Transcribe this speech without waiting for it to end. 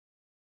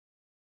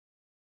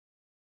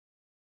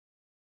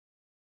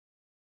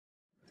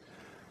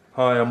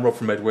Hi, I'm Rob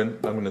from Edwin.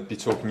 I'm going to be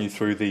talking you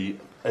through the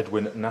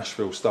Edwin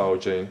Nashville style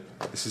jean.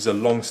 This is a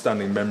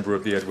long-standing member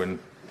of the Edwin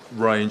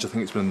range. I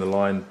think it's been in the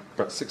line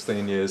about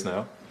 16 years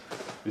now.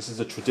 This is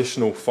a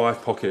traditional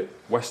 5-pocket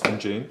Western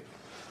jean.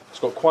 It's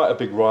got quite a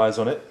big rise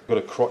on it. Got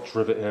a crotch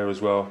rivet here as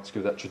well to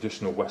give that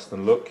traditional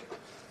Western look.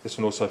 This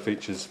one also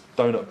features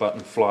donut button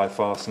fly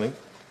fastening.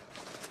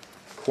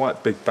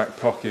 Quite big back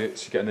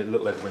pockets. You're getting a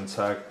little Edwin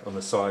tag on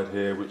the side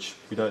here, which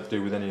we don't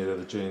do with any of the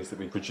other jeans that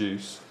we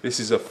produce.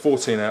 This is a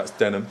 14-ounce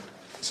denim,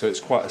 so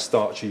it's quite a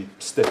starchy,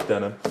 stiff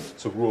denim.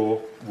 It's a raw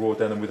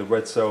denim with a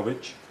red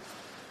selvage.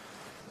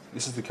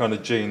 This is the kind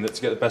of jean that,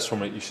 to get the best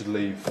from it, you should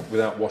leave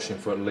without washing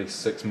for at least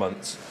 6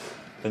 months.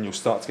 Then you'll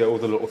start to get all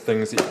the little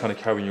things that you kind of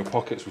carry in your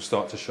pockets will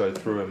start to show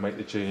through and make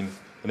the jean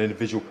an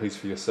individual piece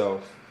for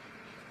yourself.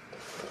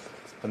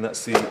 And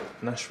that's the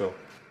Nashville.